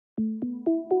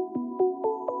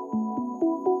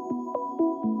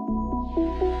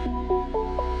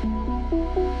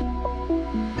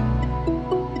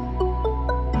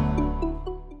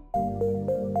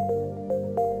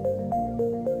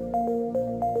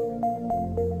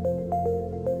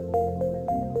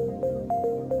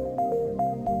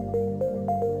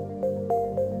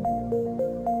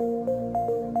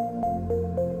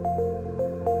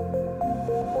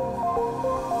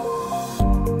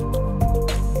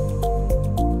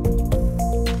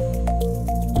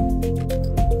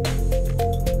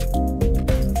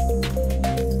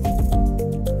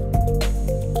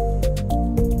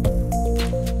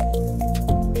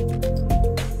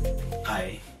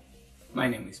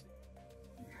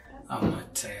I'm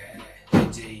at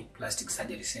AJ Plastic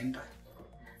Surgery Center.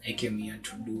 I came here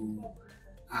to do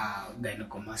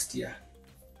Gynecomastia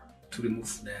to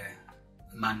remove the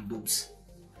man boobs.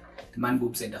 The man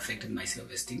boobs had affected my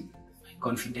self-esteem, my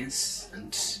confidence,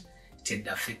 and it had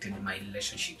affected my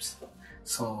relationships.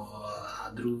 So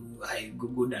I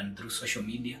googled, and through social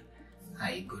media,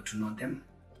 I got to know them,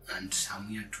 and I'm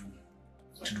here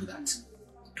to do that,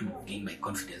 to gain my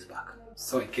confidence back.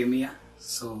 So I came here.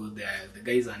 So the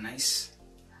guys are nice.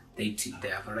 They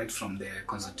have arrived from the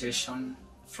consultation,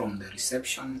 from the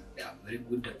reception. They are very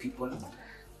good people.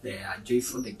 They are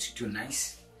joyful. They treat you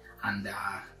nice, and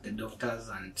the doctors,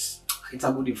 and it's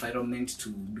a good environment to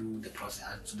do the process,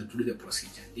 to do the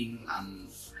procedure. I think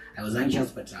I was anxious,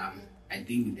 but I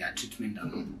think their treatment,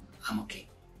 I'm okay.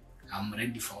 I'm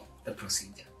ready for the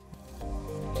procedure.